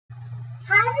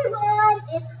everyone,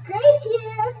 it's Grace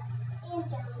here and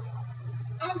Gabrielle.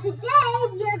 And today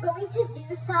we are going to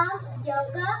do some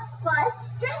yoga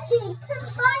plus stretching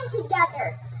combined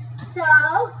together. So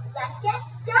let's get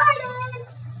started.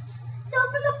 So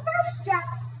for the first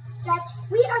stretch,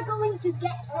 we are going to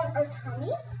get on our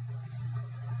tummies.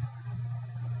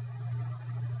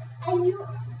 And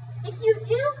if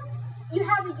you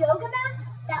have a yoga mat,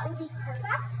 that would be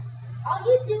perfect. All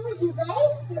you do is you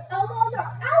lay, your elbows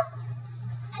are out,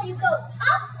 and you go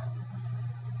up,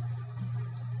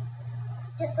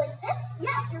 just like this.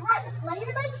 Yes, you're right. Lay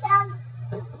your legs down,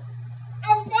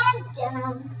 and then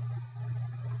down,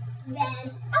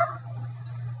 then up,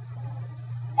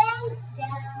 then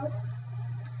down.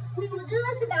 We will do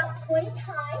this about 20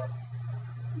 times.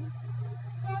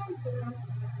 And down.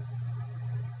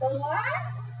 4,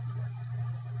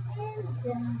 and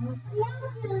down.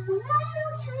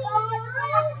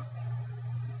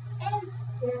 And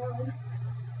down.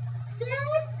 6,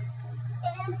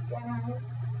 and down.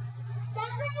 7,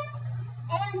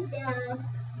 and down.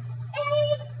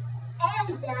 8, and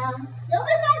down. A little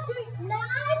bit faster. 9,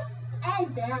 and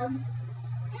down.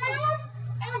 10,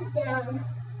 and down.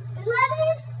 11,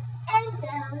 and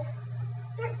down.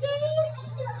 13,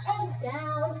 and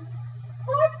down.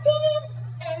 14,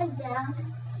 and down.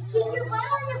 Keep your butt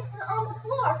on the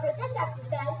floor for this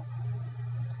exercise.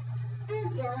 And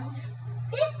down.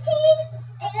 15,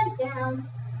 and down.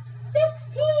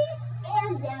 16,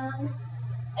 and down.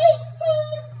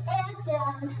 18, and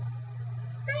down.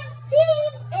 19,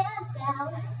 and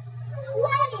down.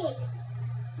 20.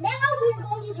 Now we're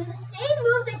going to do the same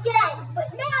moves again, but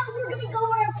now we're going to go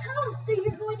on our toes, so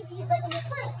you're going to be like in a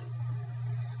plank,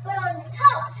 but on your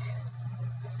toes.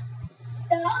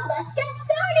 So let's get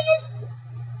started.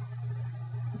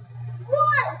 1,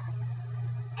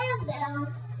 and down.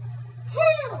 2,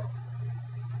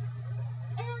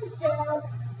 and down.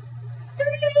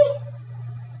 3,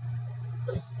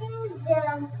 and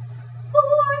down. 4,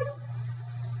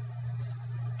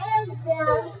 and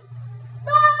down.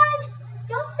 5,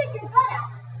 don't stick your butt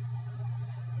out.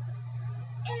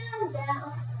 And down.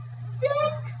 6,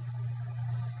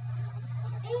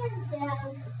 and down.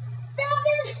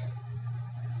 7,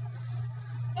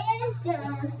 and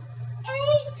down.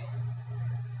 8,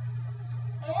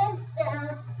 and down.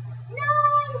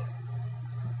 9,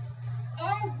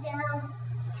 and down.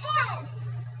 10,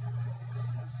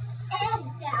 and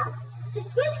down. To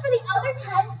switch for the other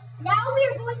 10, now we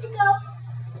are going to go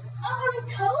up on your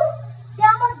toes,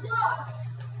 downward dog.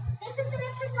 This is an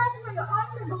exercise where your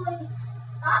arms are going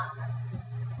up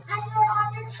and you're on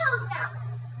your toes now.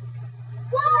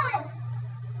 1,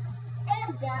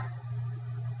 and down.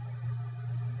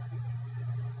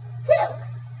 2,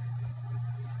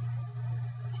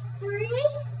 3,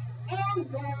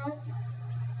 and down.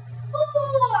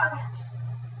 4,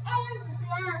 and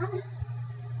down.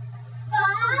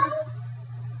 5,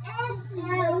 and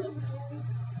down.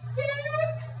 6,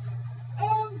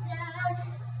 and down.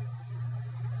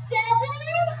 7,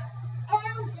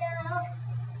 and down.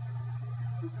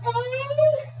 8,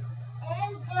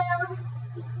 and down.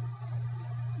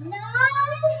 9,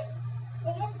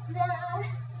 and down.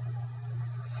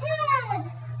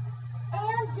 10,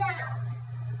 and down.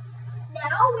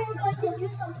 Now we're going to do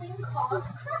something called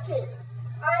crunches.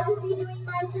 I will be doing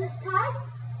mine to the side.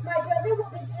 My brother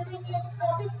will be doing it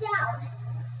up and down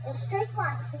in a straight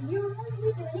line. So you're going to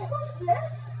be doing it like this.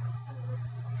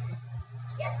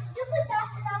 Yes, just like that.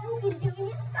 And I will be doing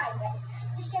it sideways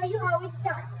to show you how it's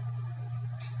done.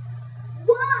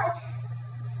 1,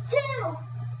 2,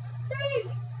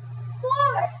 3,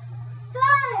 4,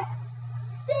 5,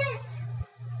 6,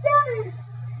 7,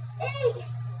 8,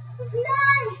 9,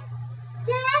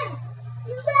 10,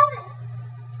 11,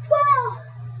 12,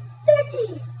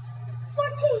 13,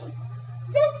 14,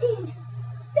 15,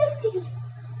 16,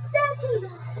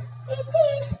 17,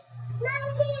 18, 19,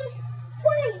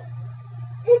 20.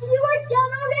 If you are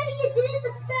done already and did it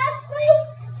the fast way,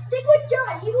 stick with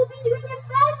John. He will be doing it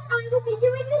fast. I will be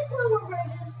doing the slower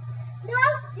version. Now,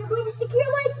 you're going to stick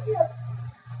your legs to,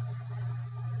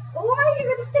 or you're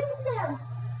going to stick them down.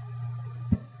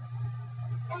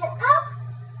 And up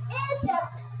and down.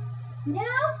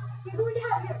 Now, you're going to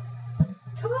have your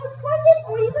toes pointed,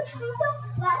 or you can have them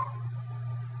flexed.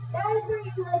 That is where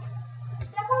you like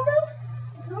step on them.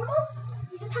 It's normal.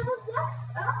 You just have them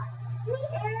flexed up in the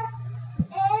air.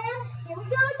 And here we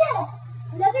go again.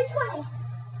 Another 20.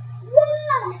 1,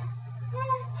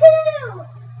 2,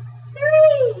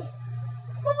 3,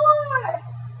 4,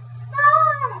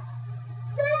 5,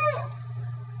 6,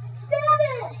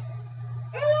 7,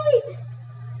 8,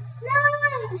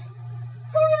 9,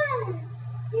 10,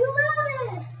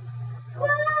 11,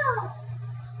 12,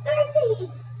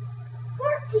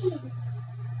 14,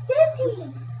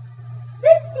 15,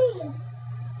 16,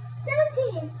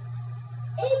 17,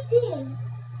 18,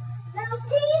 19,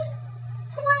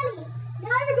 20.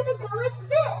 Now you're going to go like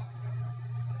this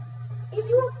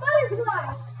into a butterfly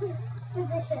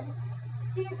position.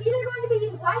 So your feet are going to be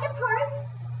wide apart.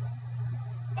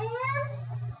 And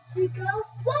we go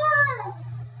 1,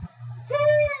 2,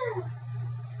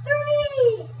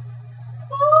 3,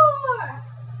 4,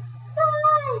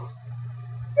 5,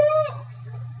 6,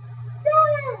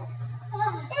 7,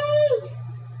 8,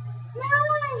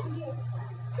 9,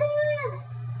 10,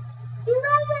 11,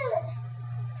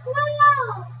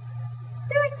 12,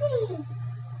 13,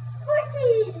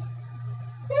 14,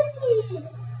 15,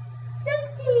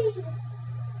 16,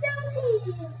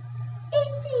 17,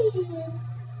 18,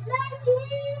 19,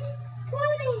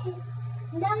 20.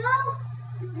 Now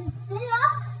you can sit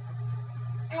up,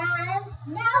 and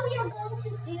now we are going to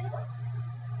do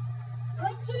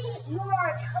putting your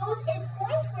toes in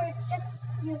points, where it's just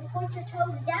you point your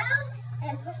toes down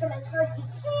and push them as hard as you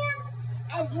can,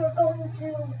 and you're going to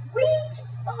reach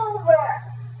over.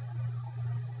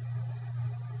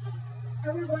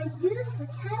 And we're going to do this for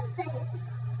 10 seconds.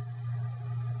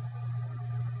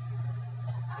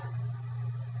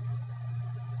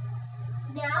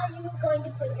 Now you are going to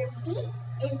put your feet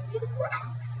into flex,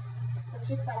 which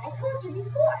is what I told you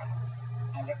before.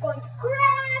 And you're going to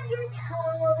grab your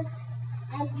toes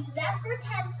and do that for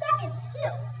 10 seconds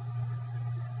too.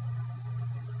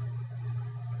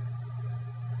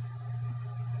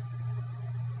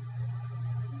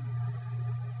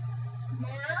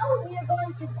 Now we are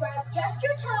going to grab just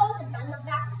your toes and bend them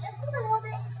back just a little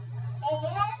bit. And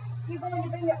you're going to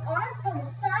bring your arm from the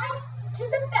side to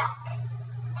the back.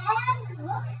 And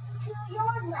look to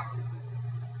your left.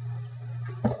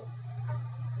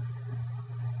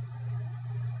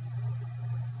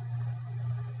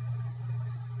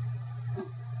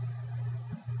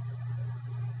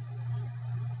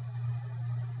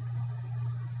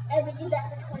 And we do that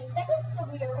for 20 seconds, so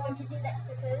we are going to do that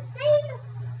for the same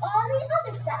on the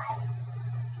other side.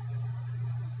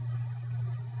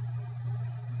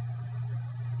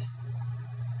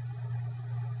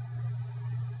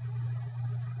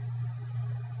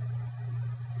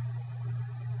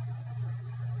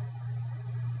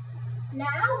 Now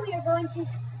we are going to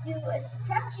do a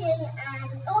stretching,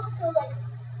 and it's also like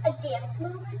a dance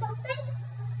move or something.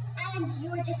 And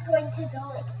you are just going to go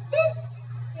like this.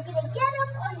 You're going to get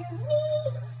up on your knee.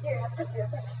 You're going to put your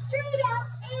legs straight out,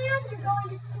 and you're going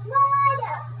to slide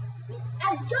out.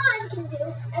 As John can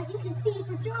do, as you can see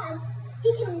for John,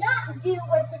 he cannot do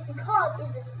what this is called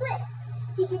is the splits.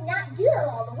 He cannot do it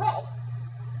all the way.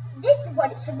 This is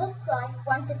what it should look like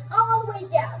once it's all the way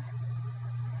down.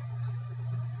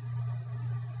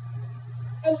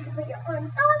 And you can put your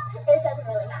arms up, it doesn't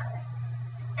really matter.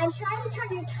 And try to turn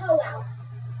your toe out.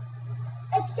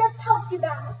 It just helps you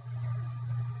balance.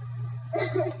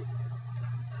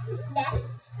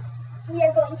 Next, we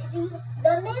are going to do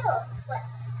the middle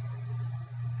splits.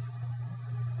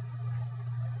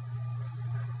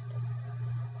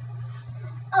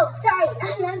 Oh, sorry,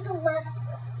 I meant the left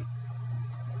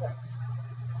split.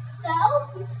 So,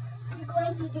 you're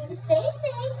going to do the same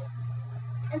thing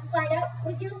and slide out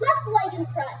with your left leg in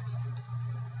front.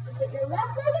 So put your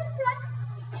left leg in front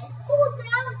and hold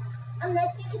down,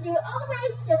 unless you can do it all the way,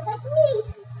 just like me.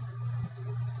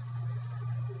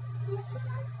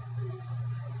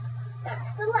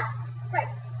 That's the left. Right.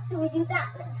 So we do that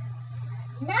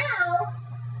one. Now,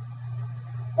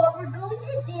 what we're going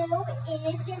to do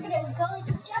is you're going to go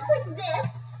just like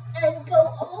this and go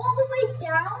all the way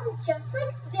down just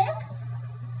like this.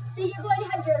 So you're going to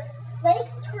have your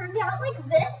legs turned out like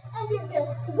this, and you're going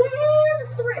to swim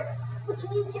through, which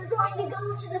means you're going to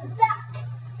go to the back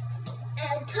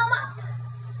and come up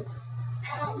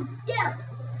and down.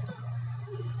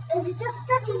 And you're just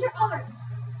stretching your arms.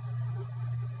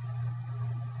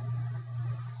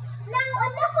 Now,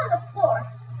 enough on the floor.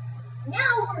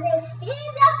 Now we're going to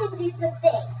stand up and do some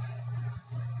things.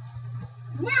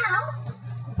 Now,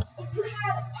 if you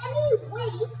have any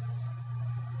weights,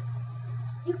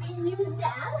 you can use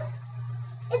them.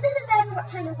 It doesn't matter what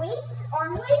kind of weights,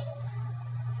 arm weights,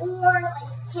 or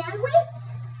like hand weights.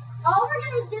 All we're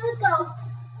going to do is go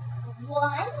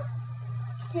 1,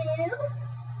 2,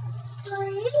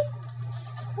 3,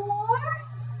 4,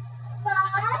 5,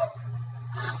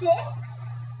 6,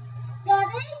 7,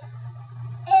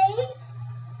 8,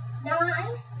 9,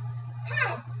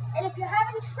 10. And if you're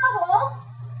having trouble,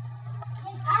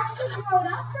 then ask the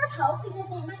grown-up for help, because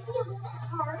they might be a little bit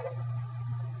hard.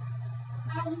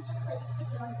 And you just like stick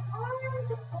it on your arms,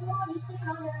 or you stick it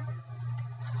on your hands.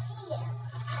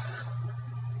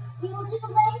 We will do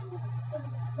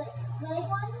leg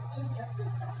ones in just a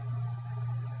second.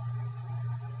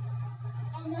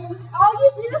 And then all you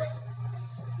do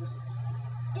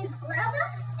is grab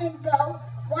them and go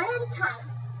one at a time.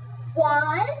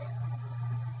 1,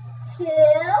 2,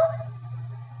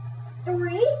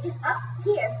 3, just up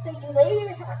here. So you lay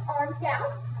your arms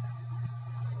down.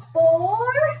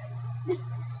 4,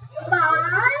 5,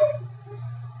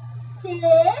 6,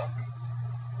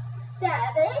 7,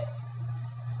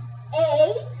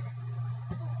 8,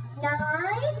 9,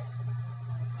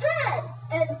 10.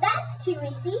 And that's too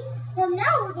easy. Well,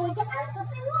 now we're going to add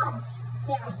something on.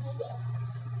 May I see this?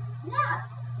 Now,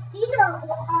 these are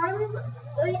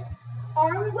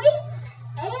arm weights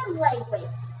and leg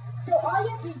weights. So all you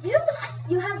have to do,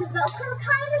 you have the Velcro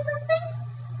kind or something,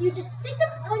 you just stick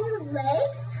them on your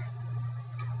legs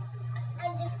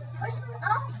and just push them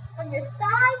up on your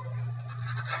thighs,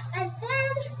 and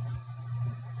then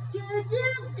you do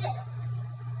this.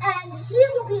 And he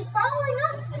will be following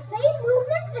us the same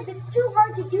movements. If it's too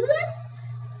hard to do this,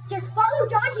 just follow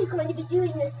John. He's going to be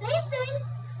doing the same thing,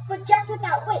 but just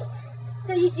without weights.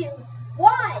 So you do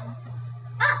 1, up,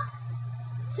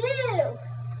 2,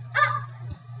 up,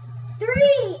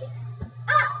 3,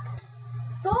 up,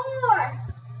 4,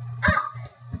 up,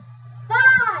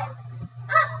 5,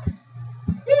 up,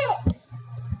 6,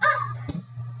 up,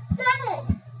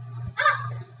 7, up,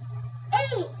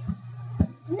 8,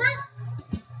 9,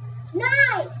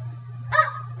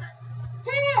 up,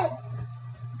 10,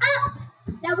 up.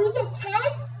 Now we did 10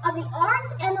 of the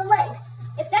arms and the legs.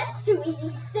 If that's too easy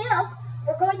still,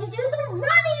 we're going to do some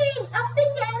running up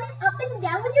and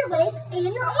down with your legs and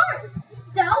your arms.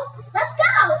 So let's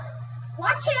go.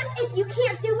 Watch him if you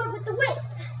can't do it with the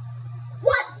weights.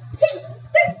 1, 2, 3,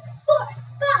 4,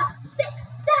 5, 6,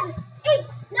 7, 8,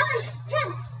 9,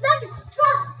 10, 11,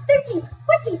 12, 13,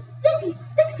 14, 15,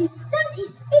 16,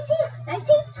 17, 18,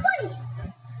 19, 20.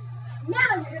 Now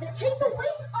you're going to take the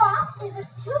weights off. If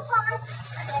it's too hard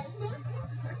or anything,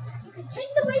 you can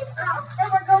take the weights off and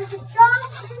we're going to jog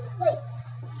in place.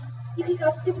 You can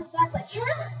go super fast like him,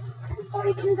 or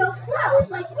you can go slow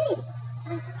like me.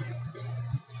 1,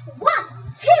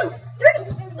 2, 3,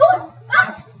 4,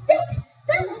 5, 6,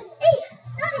 7, 8,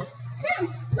 9, 10,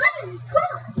 11,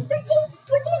 12, 13,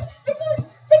 14, 15,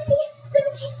 16,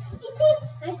 17, 18,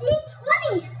 19,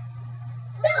 20.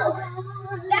 So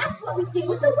that's what we do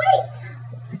with the weight.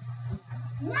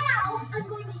 Now I'm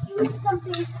going to use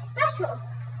something special.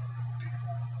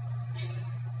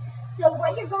 So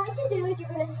what you're going to do is you're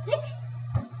going to stick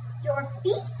your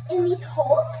feet in these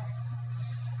holes.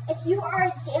 If you are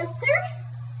a dancer,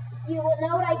 you will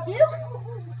know what I do.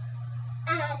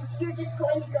 And you're just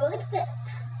going to go like this.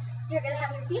 You're going to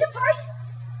have your feet apart,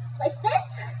 like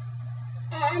this.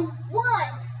 And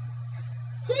 1,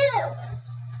 2,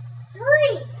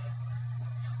 3,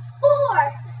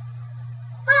 4,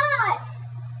 5,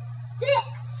 6.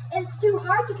 If it's too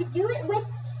hard, you could do it with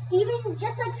even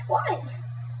just like squatting.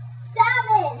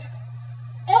 7,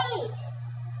 8,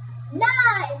 9,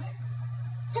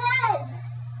 10,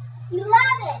 11,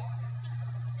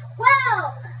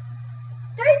 12,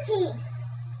 13,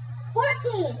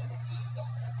 14,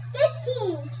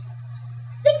 15,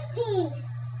 16,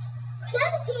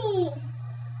 17,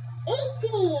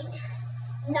 18,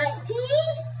 19,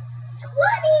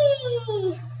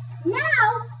 20. Now,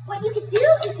 what you can do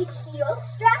is the heel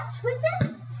stretch with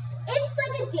this. It's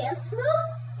like a dance move.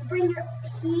 You bring your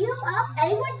heel up.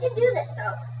 Anyone can do this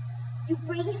though. You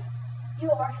bring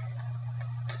your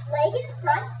leg in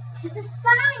front to the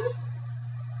side.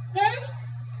 Then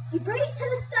you bring it to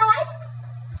the side.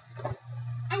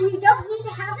 And you don't need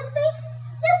to have this thing.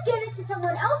 Just give it to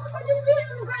someone else or just leave it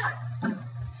on the ground.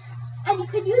 And you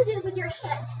could use it with your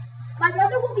hand. My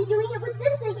brother will be doing it with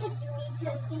this thing if you need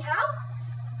to see how.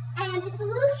 And it's a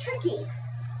little tricky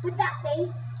with that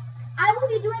thing. I will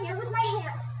be doing it with my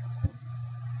hand.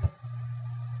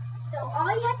 So all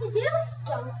you have to do is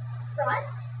go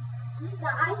front,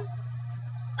 side,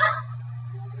 up.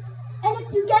 And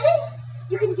if you get it,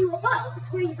 you can do above.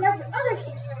 It's where you grab your other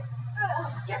hand.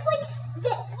 Just like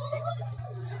this.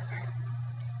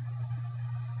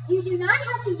 You do not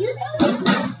have to use it.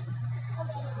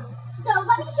 So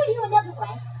let me show you another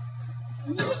way.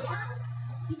 You knee it down.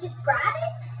 You just grab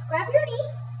it. Grab your knee.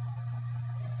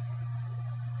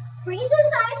 Bring it to the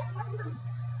side.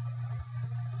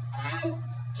 And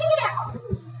kick it out.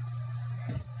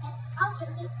 And I'll kick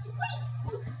it. Wait.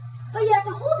 But you have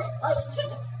to hold it while you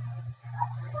kick it.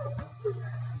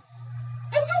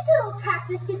 It takes a little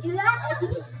practice to do that, as you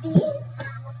can see.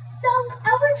 So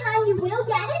over time you will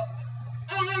get it.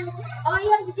 And all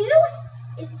you have to do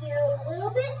is do a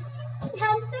little bit, 10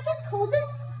 seconds, hold it,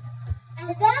 And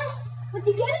then, once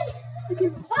you get it, you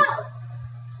can follow.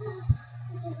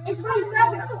 It's where you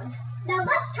grab your phone. Now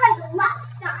let's try the left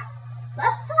side.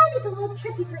 Left side is a little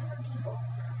tricky for some people,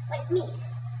 like me.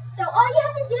 So all you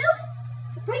have to do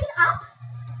is bring it up,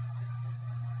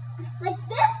 like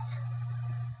this,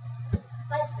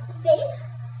 like same,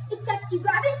 except you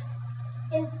grab it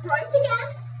in front again,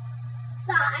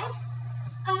 side,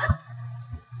 up,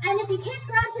 and if you can't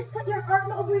grab, just put your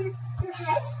arm over your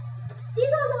head. These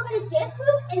are a little bit of dance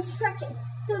move and stretching,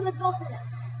 so they're both of them.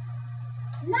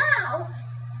 Now,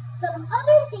 some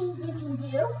other things you can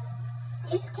do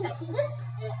is, can I see this?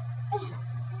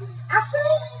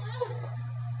 Actually,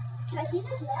 can I see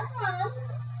this? Yes, Mom.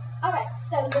 Alright,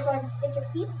 so you're going to stick your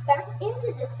feet back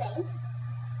into this thing.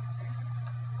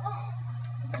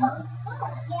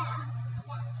 Yeah.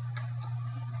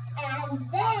 And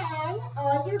then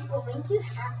all you're going to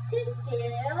have to do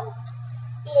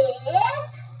is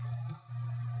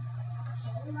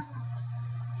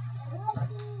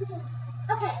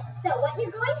okay, so what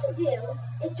you're going to do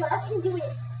is John can do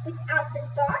it without this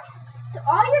bar. So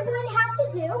all you're going to have to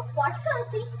do, watch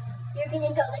closely, you're going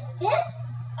to go like this,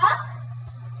 up,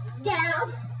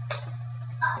 down,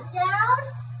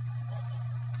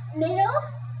 middle,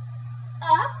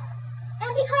 up,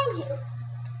 and behind you.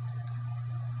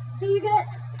 So it's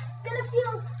gonna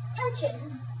feel tension.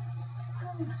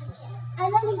 And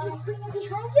then you just bring it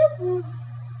behind you,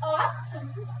 up,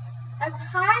 as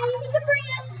high as you can bring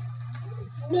it,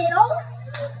 middle,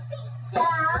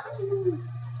 down,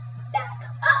 back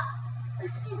up.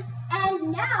 And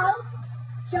now,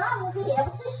 John will be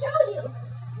able to show you.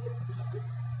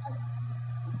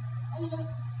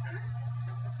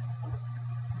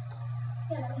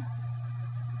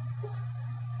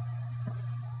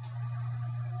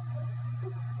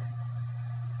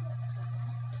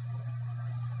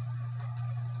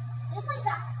 Just like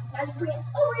that. Now you bring it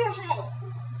over your head.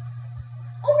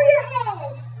 Over your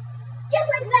head. Just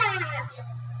like that.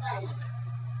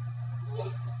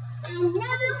 And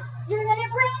now you're going to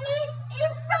bring it in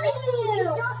front of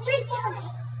you. Straight down.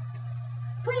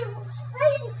 Put it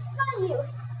straight in front of you.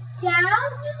 Down,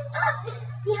 up,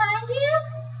 behind you,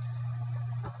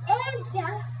 and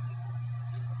down.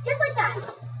 Just like that.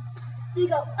 So you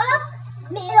go up,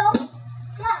 middle,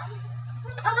 up,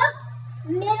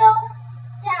 middle,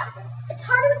 down. It's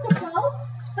harder with the bow,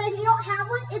 but if you don't have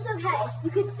one, it's okay. You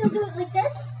can still do it like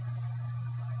this.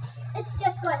 It's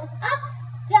just going up,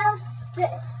 down,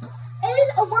 this. It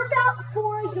is a workout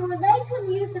for your legs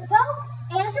when you use the bow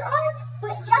and your arms,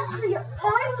 but just for your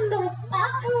arms, you go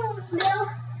up, middle,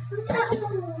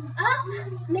 down, up,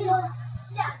 middle,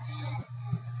 down.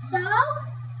 So,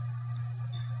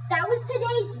 that was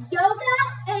today's yoga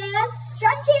and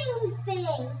stretching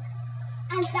things.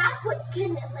 And that's what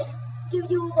can give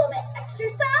you a little bit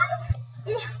exercise.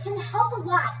 It can help a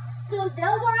lot. So those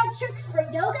are our tricks for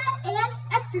yoga and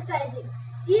exercising.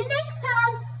 See you next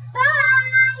time.